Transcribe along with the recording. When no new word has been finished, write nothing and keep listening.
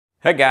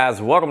Hey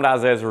guys, welcome to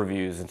Isaiah's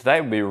Reviews, and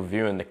today we'll be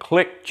reviewing the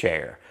CLIQ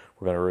Chair.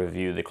 We're going to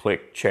review the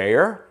CLIQ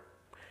Chair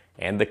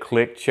and the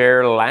CLIQ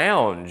Chair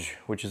Lounge,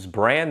 which is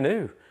brand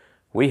new.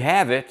 We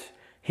have it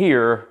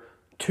here,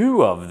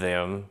 two of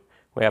them.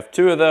 We have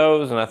two of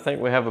those, and I think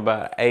we have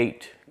about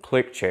 8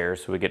 CLIQ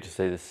chairs, so we get to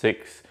see the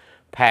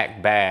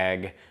 6-pack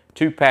bag,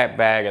 2-pack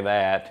bag of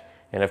that,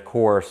 and of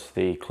course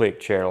the CLIQ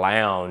Chair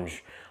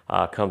Lounge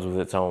comes with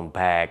its own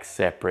bag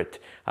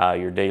separate.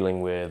 You're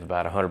dealing with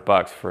about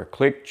 $100 for a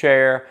CLIQ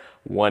chair,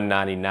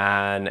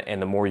 $199,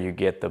 and the more you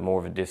get, the more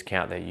of a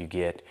discount that you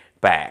get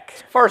back.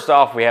 First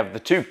off, we have the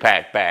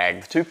 2-pack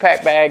bag. The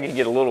 2-pack bag, you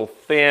get a little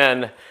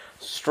thin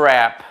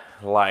strap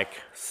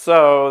like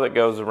so that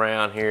goes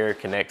around here,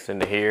 connects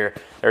into here.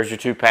 There's your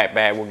 2-pack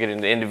bag. We'll get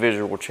into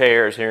individual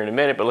chairs here in a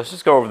minute, but let's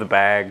just go over the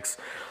bags.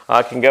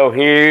 It can go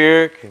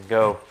here, can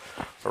go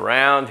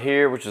around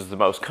here, which is the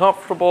most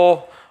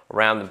comfortable,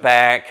 around the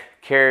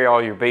back, carry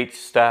all your beach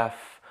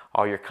stuff,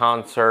 all your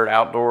concert,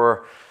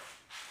 outdoor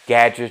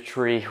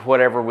gadgetry,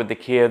 whatever with the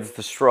kids,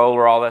 the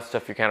stroller, all that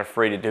stuff, you're kind of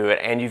free to do it.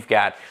 And you've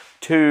got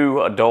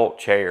 2 adult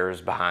chairs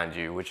behind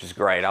you, which is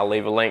great. I'll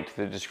leave a link to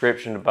the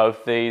description of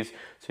both these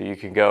so you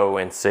can go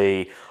and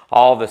see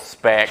all the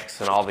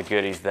specs and all the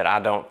goodies that I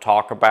don't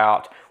talk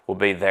about will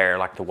be there,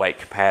 like the weight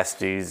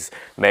capacities,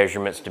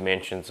 measurements,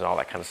 dimensions, and all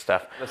that kind of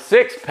stuff. The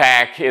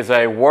 6-pack is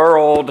a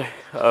world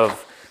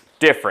of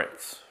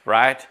difference,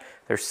 right?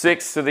 There's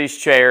 6 of these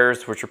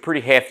chairs, which are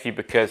pretty hefty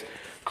because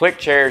CLIQ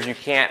chairs you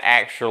can't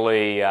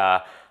actually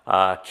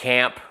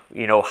camp,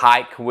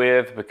 hike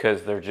with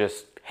because they're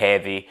just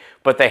heavy,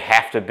 but they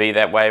have to be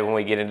that way. When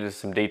we get into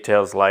some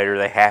details later,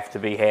 they have to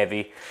be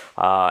heavy,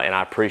 and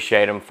I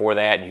appreciate them for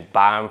that. You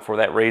buy them for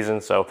that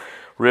reason. So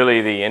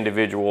really the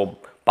individual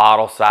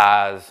bottle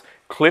size,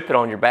 clip it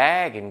on your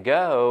bag and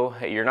go.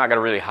 You're not going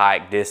to really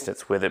hike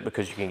distance with it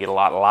because you can get a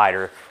lot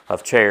lighter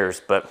of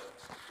chairs, but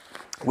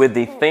with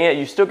the thin,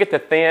 you still get the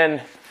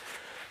thin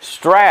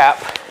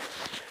strap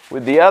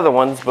with the other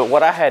ones. But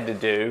what I had to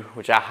do,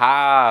 which I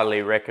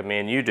highly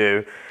recommend you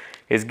do,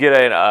 is get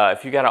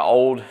if you got an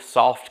old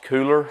soft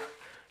cooler,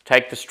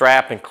 take the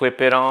strap and clip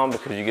it on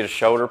because you get a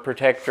shoulder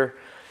protector,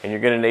 and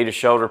you're going to need a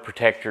shoulder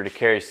protector to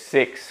carry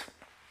 6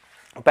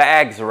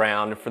 bags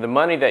around. And for the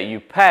money that you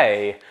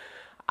pay,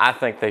 I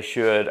think they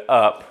should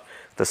up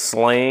the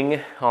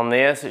sling on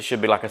this. It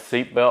should be like a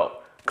seatbelt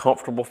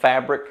comfortable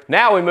fabric.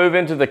 Now we move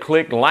into the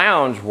CLIQ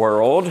Lounge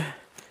world.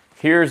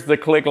 Here's the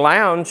CLIQ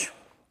Lounge.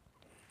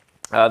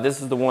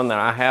 This is the one that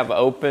I have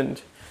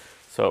opened,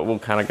 so it will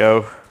kind of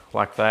go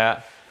like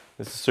that.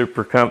 This is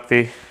super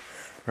comfy,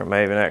 or it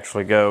may even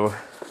actually go,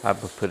 I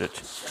would put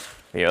it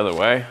the other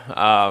way,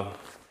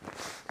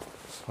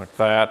 like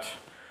that.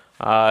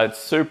 It's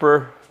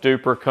super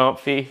duper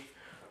comfy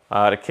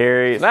to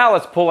carry. Now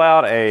let's pull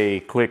out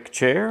a CLIQ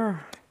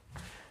chair.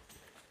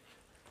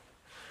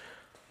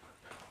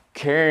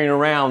 Carrying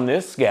around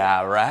this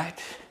guy,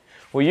 right?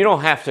 Well, you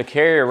don't have to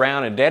carry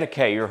around and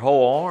dedicate your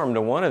whole arm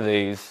to one of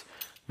these.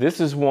 This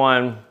is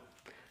one,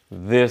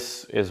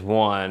 this is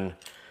one.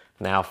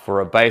 Now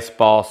for a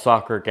baseball,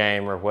 soccer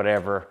game or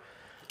whatever,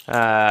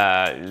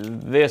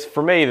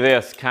 for me,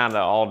 this kind of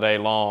all day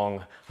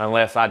long,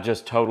 unless I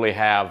just totally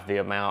have the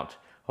amount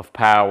of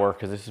power,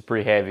 because this is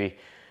pretty heavy,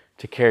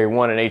 to carry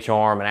one in each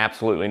arm and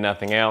absolutely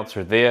nothing else.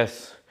 Or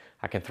this,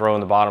 I can throw in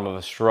the bottom of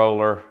a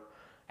stroller,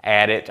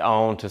 add it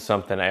on to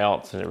something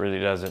else, and it really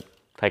doesn't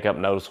take up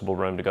noticeable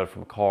room to go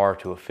from a car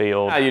to a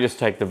field. Now you just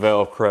take the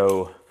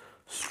Velcro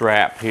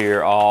strap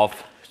here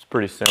off. It's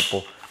pretty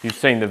simple. You've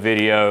seen the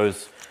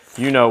videos,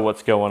 you know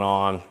what's going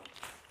on.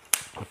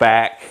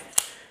 Back,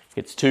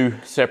 it's 2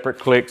 separate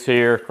clicks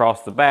here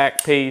across the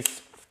back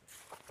piece.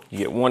 You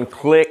get 1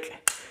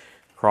 click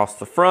across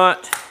the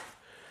front,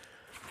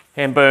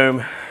 and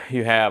boom,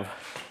 you have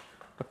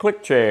a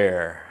CLIQ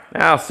chair.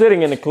 Now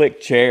sitting in the CLIQ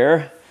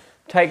chair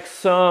takes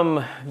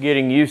some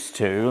getting used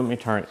to. Let me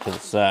turn it to the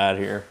side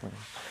here.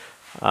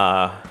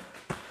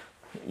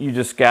 You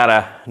just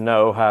gotta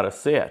know how to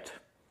sit.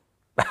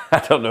 I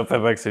don't know if that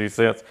makes any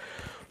sense,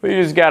 but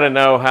you just gotta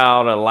know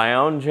how to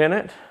lounge in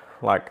it.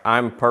 Like,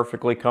 I'm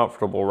perfectly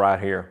comfortable right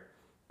here.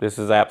 This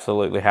is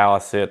absolutely how I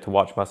sit to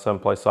watch my son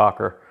play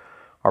soccer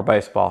or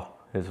baseball,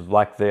 is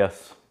like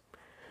this.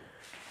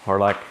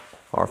 Or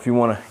if you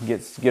wanna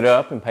get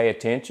up and pay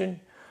attention,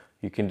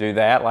 you can do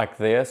that like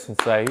this and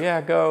say,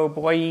 yeah, go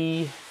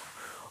boy.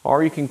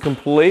 Or you can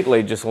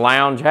completely just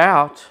lounge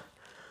out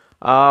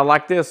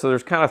like this. So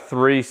there's kind of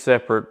 3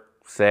 separate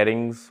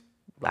settings,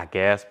 I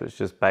guess, but it's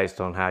just based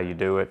on how you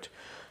do it.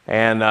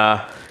 And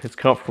it's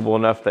comfortable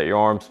enough that your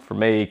arms, for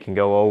me, can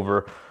go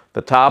over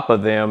the top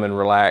of them and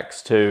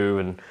relax too.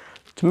 And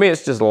to me,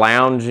 it's just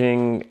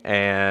lounging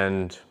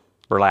and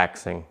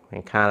relaxing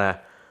and kind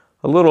of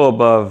a little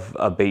above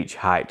a beach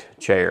height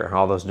chair.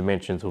 All those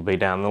dimensions will be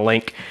down in the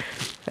link.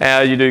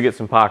 You do get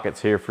some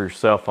pockets here for your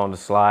cell phone to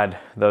slide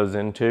those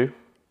into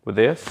with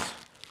this.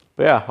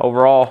 But yeah,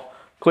 overall,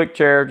 CLIQ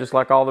chair, just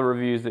like all the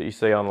reviews that you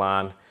see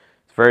online.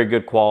 It's very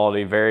good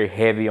quality, very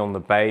heavy on the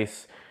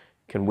base,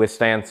 can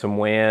withstand some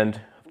wind.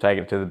 I've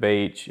taken it to the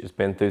beach, it's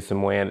been through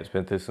some wind, it's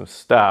been through some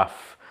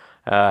stuff,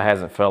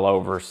 hasn't fell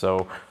over.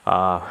 So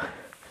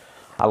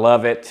I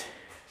love it.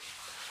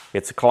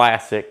 It's a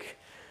classic.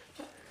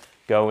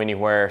 Go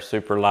anywhere,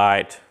 super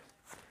light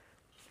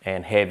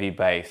and heavy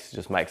base.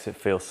 Just makes it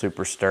feel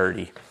super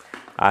sturdy.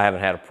 I haven't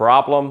had a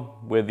problem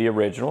with the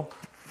original.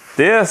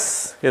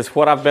 This is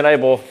what I've been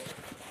able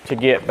to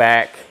get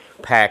back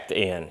packed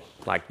in.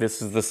 Like,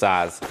 this is the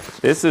size.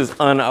 This is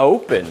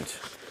unopened.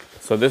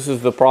 So this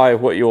is probably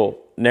what you'll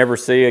never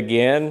see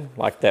again,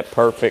 like that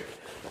perfect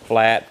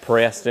flat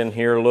pressed in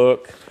here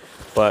look.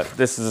 But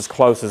this is as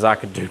close as I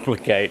could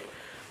duplicate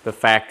the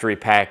factory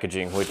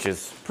packaging, which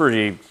is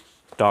pretty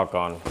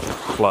doggone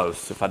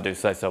close, if I do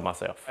say so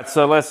myself.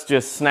 So let's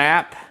just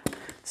snap,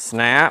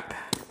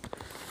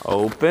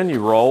 open.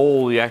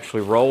 You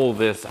actually roll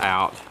this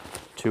out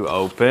to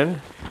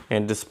open,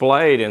 and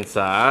displayed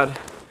inside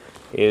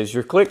is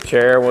your CLIQ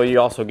chair. Well, you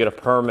also get a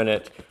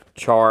permanent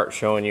chart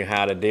showing you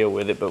how to deal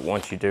with it, but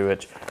once you do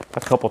it a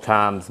couple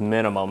times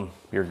minimum,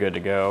 you're good to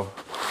go.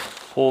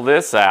 Pull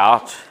this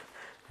out,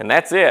 and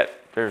that's it.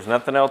 There's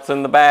nothing else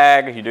in the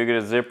bag. You do get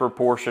a zipper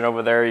portion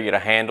over there. You get a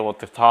handle at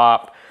the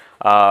top.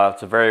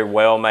 It's a very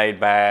well-made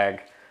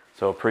bag,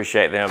 so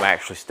appreciate them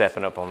actually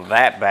stepping up on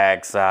that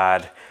bag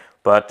side.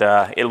 But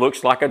it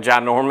looks like a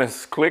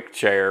ginormous CLIQ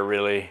chair,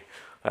 really.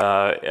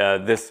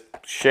 This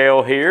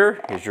shell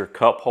here is your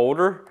cup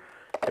holder.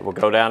 It will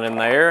go down in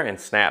there and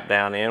snap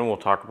down in. We'll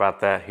talk about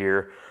that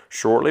here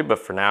shortly, but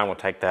for now I'm gonna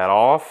take that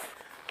off.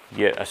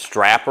 Get a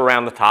strap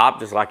around the top,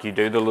 just like you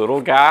do the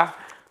little guy.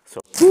 So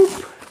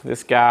whoop,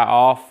 this guy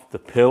off. The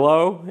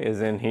pillow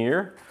is in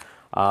here.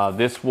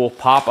 This will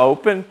pop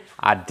open,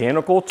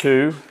 identical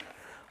to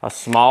a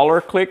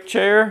smaller CLIQ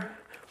chair,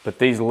 but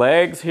these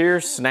legs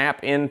here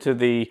snap into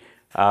the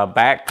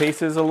back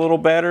pieces a little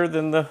better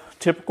than the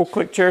typical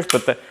CLIQ chairs,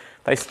 but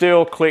they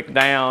still click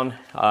down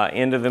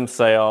into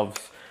themselves,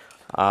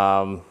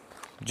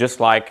 just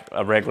like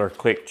a regular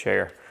CLIQ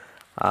chair.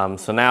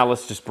 So now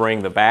let's just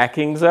bring the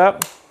backings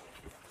up.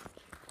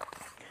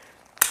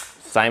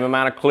 Same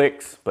amount of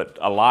clicks, but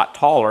a lot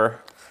taller.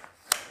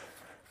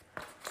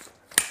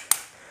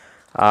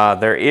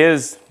 There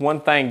is one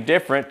thing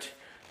different.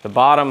 The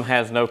bottom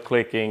has no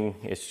clicking.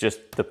 It's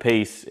just the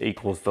piece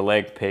equals the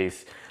leg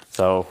piece.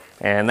 So,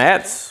 and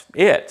that's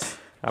it.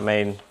 I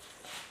mean,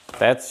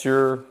 that's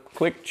your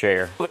CLIQ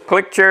chair. The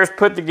CLIQ chair is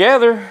put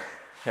together,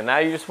 and now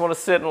you just want to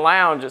sit and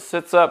lounge. It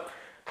sits up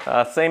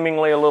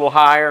seemingly a little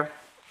higher,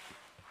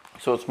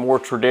 so it's more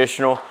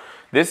traditional.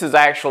 This is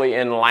actually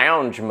in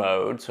lounge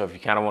mode, so if you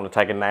kind of want to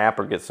take a nap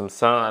or get some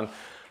sun,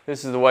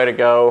 this is the way to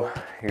go.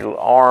 Your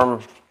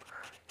arm,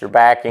 your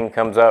backing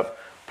comes up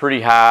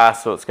pretty high,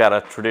 so it's got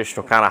a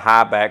traditional kind of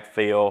high back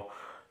feel.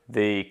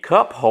 The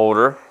cup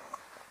holder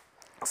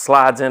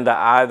slides into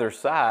either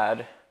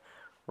side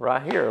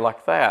right here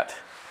like that.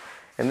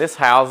 And this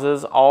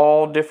houses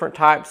all different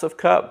types of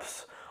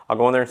cups. I'll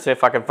go in there and see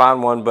if I can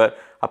find one, but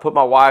I put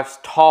my wife's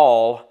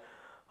tall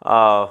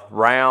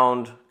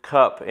round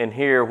cup in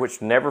here,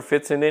 which never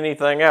fits in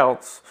anything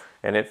else,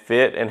 and it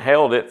fit and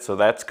held it, so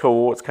that's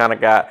cool. It's kind of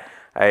got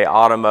a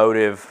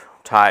automotive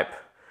type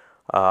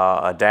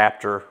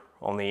adapter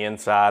on the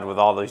inside with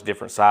all these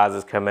different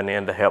sizes coming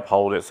in to help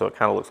hold it, so it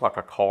kind of looks like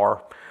a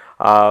car.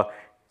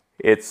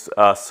 It's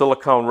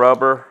silicone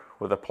rubber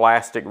with a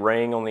plastic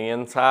ring on the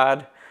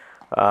inside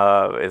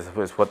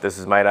is what this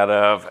is made out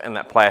of, and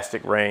that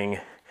plastic ring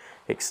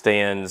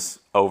extends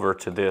over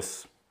to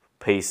this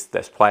piece,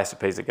 this plastic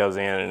piece that goes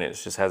in, and it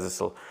just has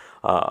this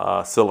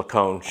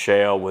silicone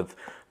shell with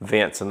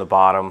vents in the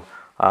bottom.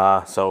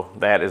 So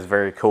that is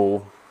very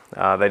cool.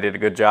 They did a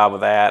good job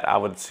with that. I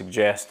would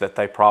suggest that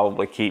they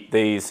probably keep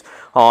these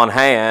on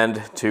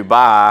hand to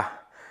buy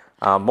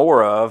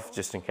more of,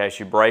 just in case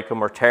you break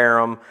them or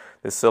tear them.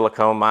 The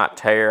silicone might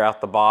tear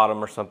out the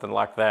bottom or something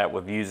like that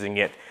with using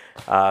it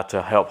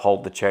to help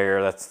hold the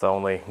chair. That's the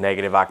only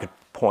negative I could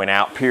point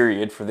out,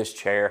 period, for this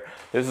chair.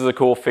 This is a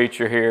cool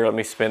feature here. Let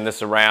me spin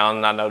this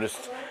around.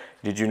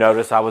 Did you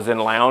notice I was in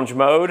lounge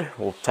mode?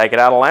 We'll take it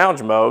out of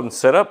lounge mode and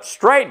sit up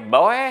straight,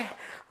 boy.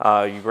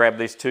 You grab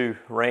these two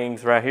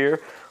rings right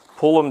here,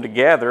 pull them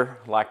together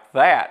like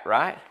that,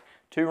 right?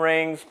 Two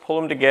rings, pull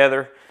them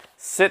together,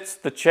 sits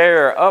the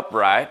chair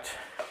upright.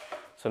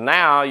 So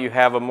now you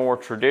have a more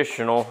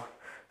traditional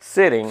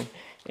sitting,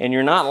 and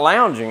you're not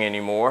lounging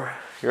anymore.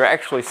 You're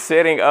actually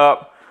sitting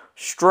up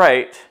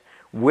straight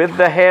with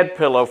the head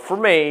pillow, for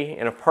me,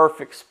 in a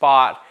perfect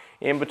spot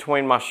in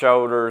between my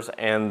shoulders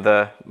and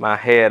my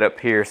head up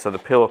here. So the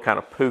pillow kind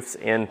of poofs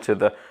into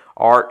the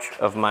arch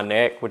of my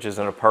neck, which is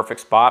in a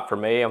perfect spot for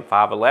me. I'm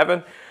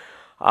 5'11".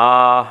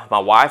 My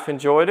wife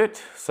enjoyed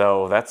it,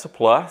 so that's a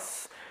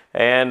plus.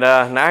 And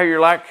now you're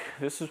like,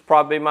 this is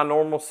probably my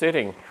normal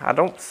sitting. I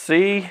don't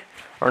see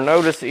or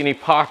notice any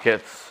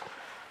pockets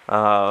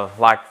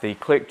like the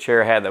CLIQ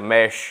chair had the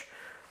mesh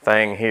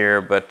thing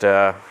here, but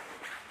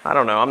I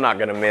don't know, I'm not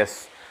gonna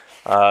miss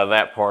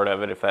that part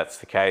of it if that's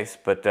the case.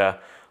 But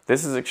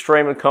this is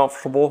extremely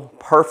comfortable,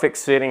 perfect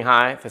sitting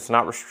height. It's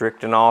not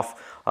restricting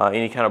off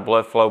any kind of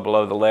blood flow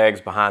below the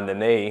legs behind the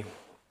knee.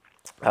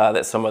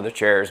 that some other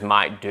chairs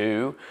might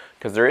do,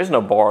 because there is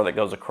no bar that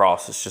goes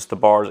across. It's just the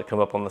bars that come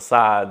up on the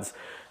sides,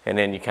 and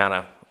then you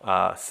kind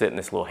of sit in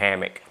this little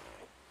hammock.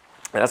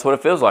 And that's what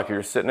it feels like.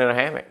 You're sitting in a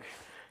hammock.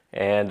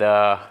 And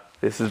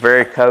this is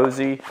very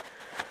cozy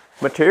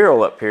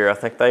material up here. I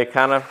think they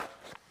kind of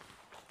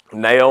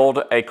nailed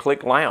a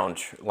CLIQ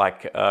lounge,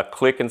 like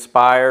CLIQ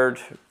inspired,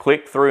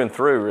 CLIQ through and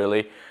through,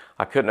 really.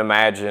 I couldn't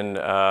imagine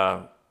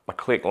a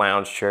CLIQ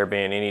lounge chair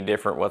being any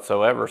different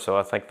whatsoever. So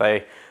I think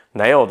they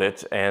nailed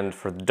it. And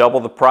for double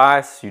the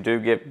price, you do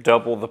get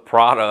double the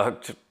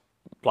product,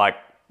 like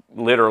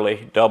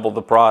literally double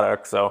the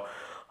product. So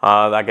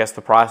I guess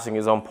the pricing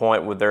is on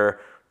point with their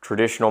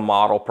traditional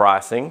model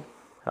pricing.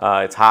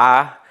 It's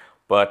high,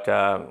 but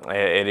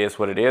it is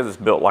what it is. It's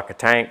built like a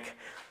tank.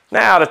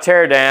 Now to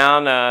tear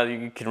down,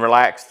 you can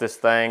relax this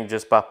thing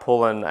just by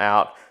pulling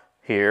out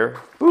here,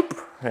 boop,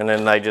 and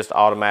then they just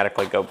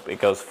automatically it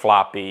goes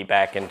floppy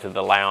back into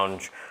the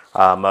lounge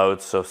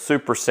mode. So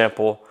super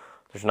simple.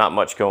 There's not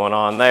much going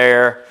on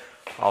there.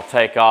 I'll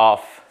take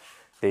off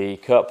the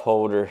cup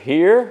holder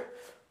here.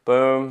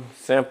 Boom,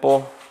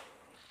 simple.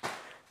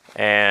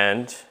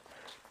 And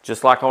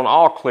just like on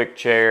all CLIQ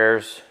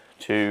chairs,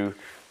 to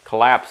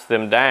collapse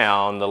them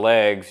down, the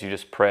legs, you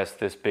just press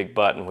this big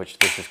button, which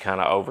this is kind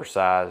of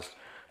oversized,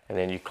 and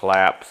then you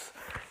collapse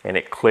and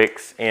it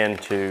clicks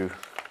into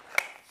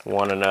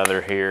one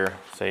another here.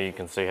 So you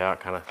can see how it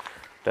kind of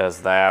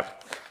does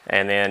that.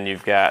 And then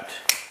you've got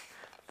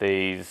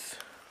these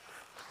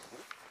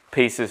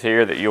pieces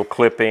here that you'll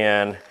clip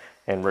in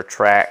and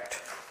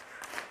retract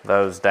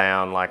those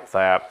down like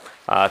that.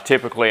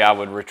 Typically I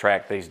would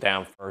retract these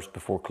down first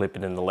before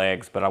clipping in the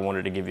legs, but I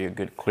wanted to give you a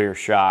good clear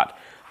shot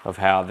of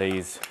how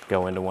these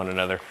go into one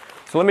another.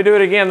 So let me do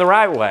it again the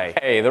right way.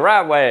 Hey, the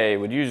right way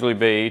would usually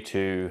be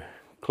to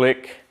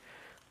click,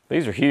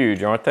 these are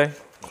huge, aren't they?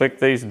 Click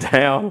these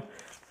down,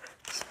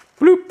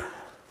 bloop,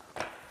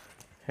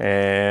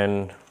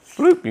 and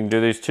bloop. You can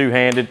do these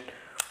two-handed,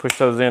 push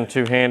those in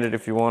two-handed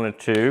if you wanted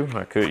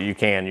to. You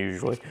can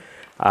usually.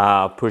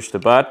 Push the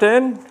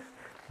button,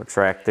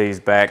 retract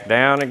these back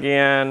down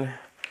again.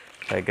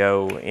 They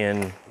go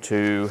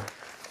into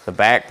the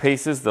back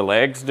pieces, the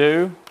legs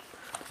do.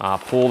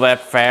 Pull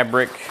that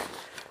fabric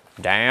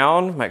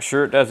down, make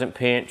sure it doesn't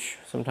pinch.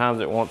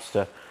 Sometimes it wants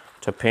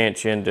to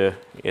pinch into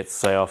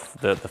itself.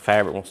 The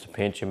fabric wants to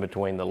pinch in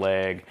between the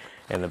leg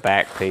and the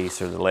back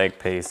piece or the leg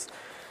piece.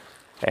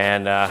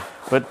 And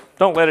but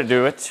don't let it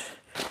do it.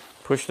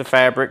 Push the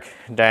fabric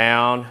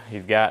down.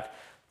 You've got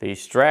the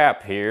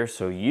strap here,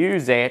 so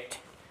use it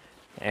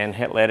and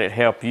let it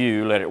help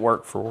you, let it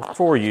work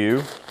for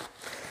you.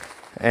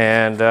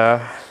 And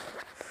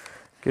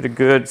get a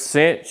good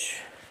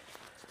cinch.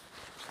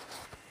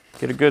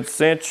 Get a good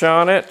cinch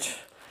on it,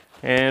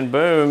 and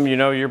boom, you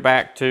know, you're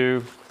back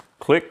to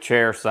CLIQ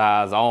chair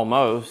size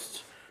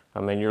almost.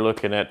 I mean, you're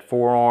looking at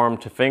forearm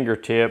to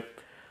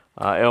fingertip,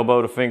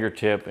 elbow to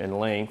fingertip in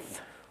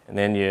length. And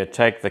then you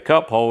take the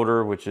cup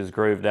holder, which is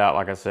grooved out,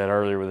 like I said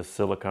earlier, with a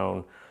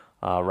silicone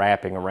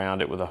wrapping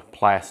around it with a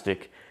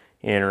plastic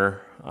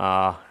inner,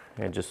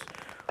 and just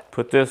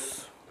put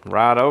this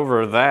right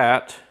over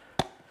that,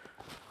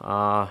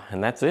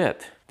 and that's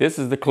it. This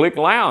is the CLIQ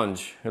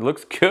lounge. It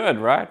looks good,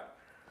 right?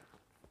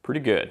 Pretty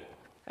good.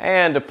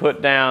 And to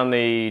put down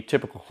the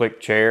typical CLIQ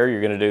chair, you're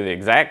going to do the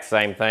exact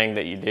same thing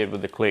that you did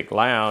with the CLIQ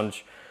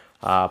lounge.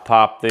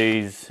 Pop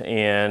these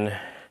in,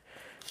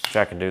 which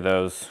I can do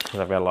those because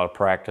I've got a lot of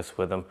practice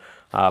with them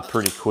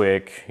pretty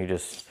quick. You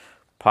just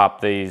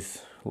pop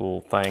these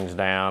little things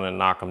down and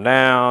knock them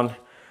down.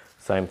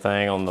 Same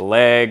thing on the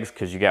legs,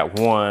 because you got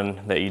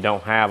one that you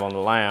don't have on the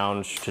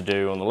lounge to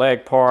do on the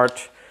leg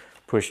part.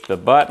 Push the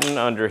button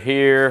under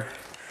here,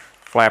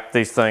 flap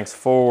these things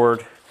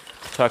forward,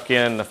 tuck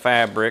in the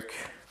fabric,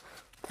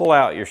 pull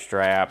out your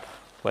strap,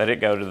 let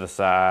it go to the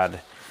side,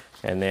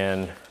 and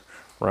then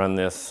run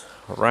this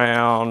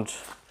around,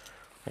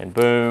 and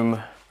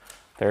boom,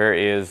 there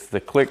is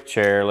the CLIQ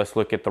chair. Let's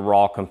look at the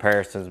raw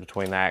comparisons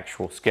between the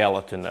actual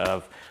skeleton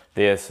of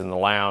this and the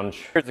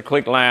lounge. Here's the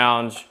CLIQ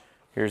lounge.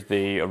 Here's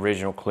the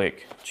original CLIQ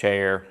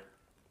chair.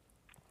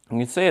 You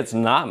can see it's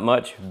not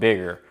much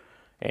bigger,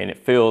 and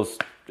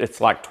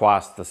it's like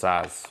twice the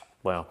size.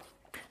 Well,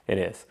 it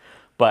is.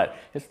 But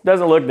it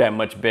doesn't look that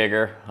much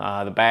bigger.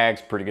 The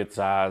bag's pretty good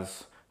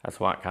size. That's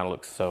why it kind of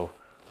looks so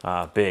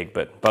big,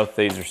 but both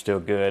these are still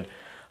good.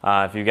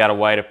 If you've got a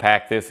way to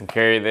pack this and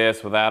carry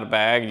this without a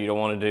bag, you don't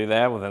want to do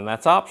that, well then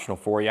that's optional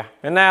for you.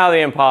 And now the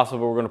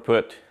impossible, we're going to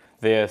put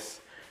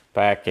this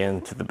back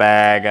into the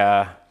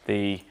bag.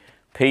 The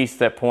piece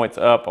that points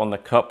up on the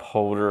cup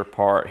holder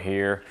part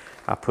here,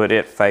 I put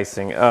it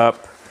facing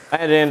up. I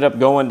had to end up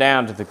going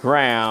down to the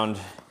ground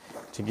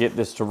to get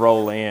this to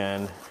roll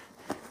in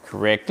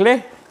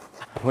correctly.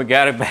 We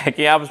got it back.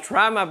 Yeah, I was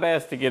trying my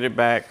best to get it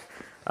back.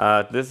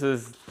 This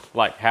is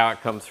like how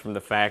it comes from the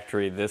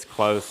factory, this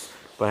close,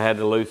 but I had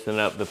to loosen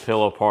up the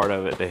pillow part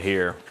of it to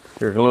here.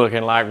 You're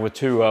looking like with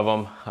two of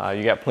them,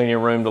 you got plenty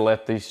of room to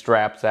let these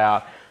straps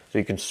out so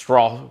you can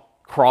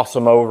cross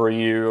them over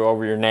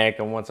your neck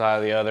on one side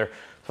or the other,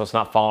 so it's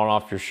not falling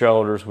off your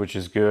shoulders, which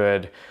is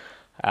good.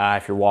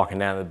 if you're walking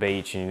down the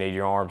beach and you need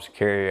your arms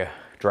to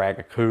drag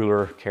a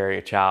cooler, carry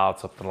a child,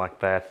 something like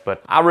that.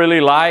 But I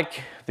really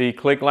like the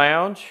CLIQ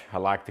Lounge. I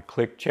like the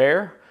CLIQ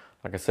Chair.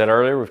 Like I said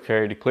earlier, we've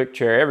carried the CLIQ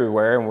Chair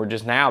everywhere, and we're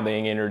just now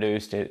being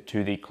introduced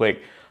to the CLIQ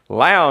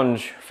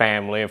Lounge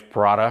family of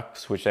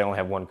products, which they only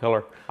have one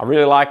color. I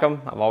really like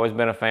them. I've always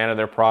been a fan of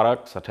their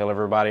products. I tell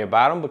everybody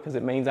about them because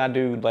it means I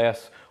do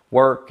less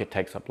work. It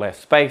takes up less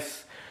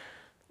space.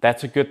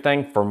 That's a good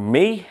thing for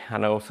me. I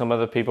know some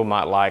other people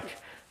might like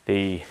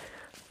the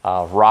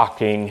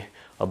rocking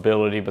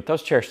ability, but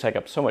those chairs take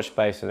up so much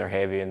space and they're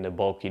heavy and they're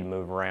bulky to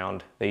move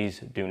around. These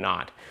do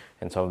not.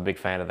 And so I'm a big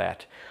fan of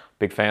that.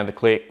 Big fan of the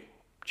CLIQ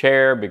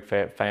Chair, big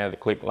fan of the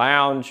CLIQ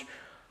Lounge.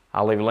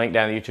 I'll leave a link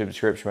down in the YouTube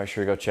description. Make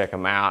sure you go check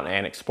them out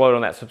and explode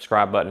on that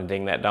subscribe button and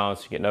ding that dong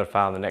so you get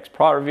notified on the next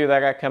product review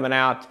that I got coming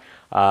out.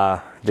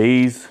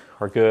 These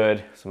are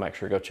good, so make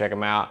sure you go check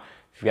them out.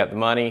 If you've got the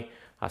money,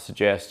 I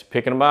suggest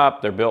picking them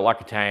up. They're built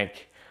like a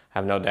tank. I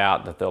have no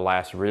doubt that they'll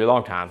last a really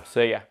long time.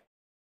 See ya.